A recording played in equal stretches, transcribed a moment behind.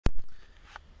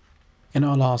In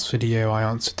our last video I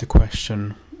answered the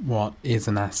question, what is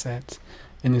an asset?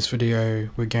 In this video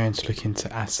we're going to look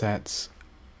into assets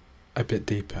a bit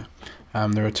deeper.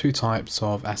 There are two types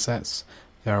of assets.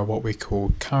 There are what we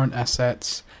call current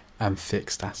assets and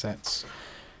fixed assets.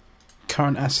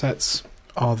 Current assets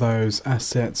are those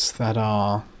assets that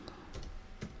are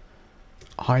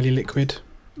highly liquid,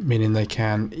 meaning they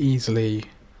can easily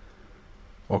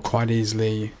or quite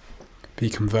easily be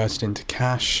converted into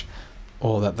cash,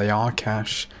 or that they are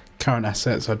cash. Current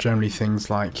assets are generally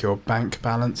things like your bank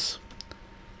balance,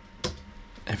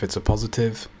 if it's a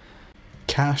positive,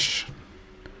 cash,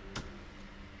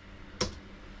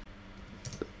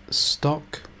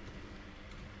 stock,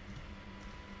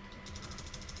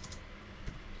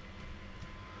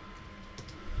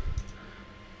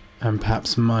 and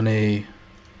perhaps money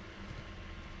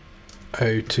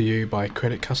owed to you by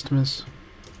credit customers.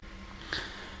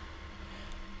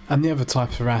 And the other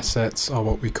type of assets are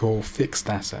what we call fixed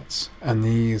assets, and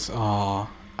these are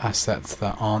assets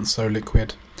that aren't so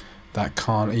liquid, that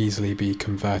can't easily be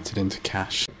converted into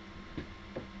cash.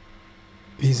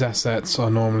 These assets are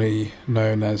normally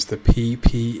known as the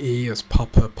PPE, as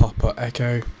Papa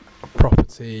Echo: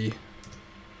 property,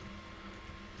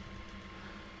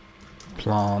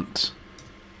 plant,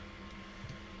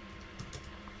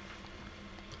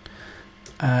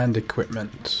 and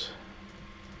equipment.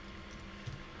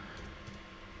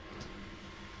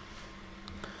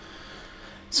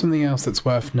 Something else that's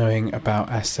worth knowing about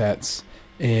assets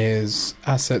is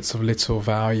assets of little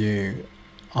value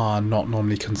are not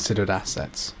normally considered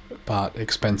assets, but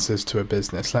expenses to a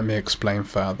business. Let me explain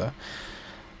further.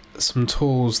 Some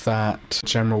tools that a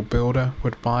general builder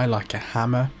would buy, like a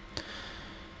hammer,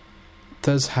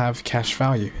 does have cash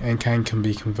value and can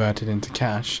be converted into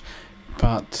cash,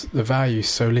 but the value is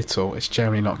so little it's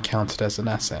generally not counted as an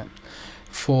asset.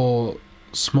 For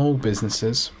small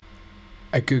businesses,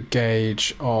 a good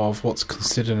gauge of what's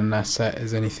considered an asset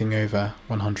is anything over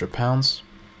 £100.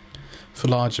 For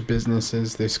larger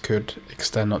businesses, this could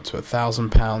extend up to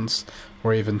 £1,000,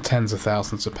 or even tens of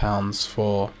thousands of pounds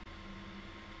for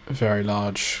very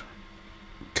large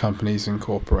companies and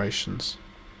corporations.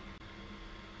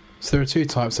 So there are two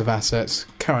types of assets: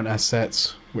 current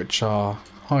assets, which are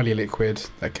highly liquid,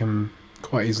 that can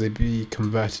quite easily be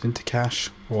converted into cash,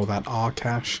 or that are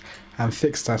cash, and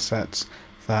fixed assets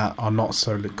that are not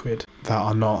so liquid, that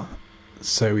are not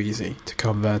so easy to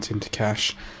convert into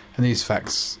cash. And these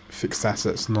fixed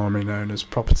assets are normally known as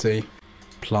property,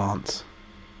 plant,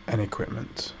 and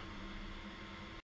equipment.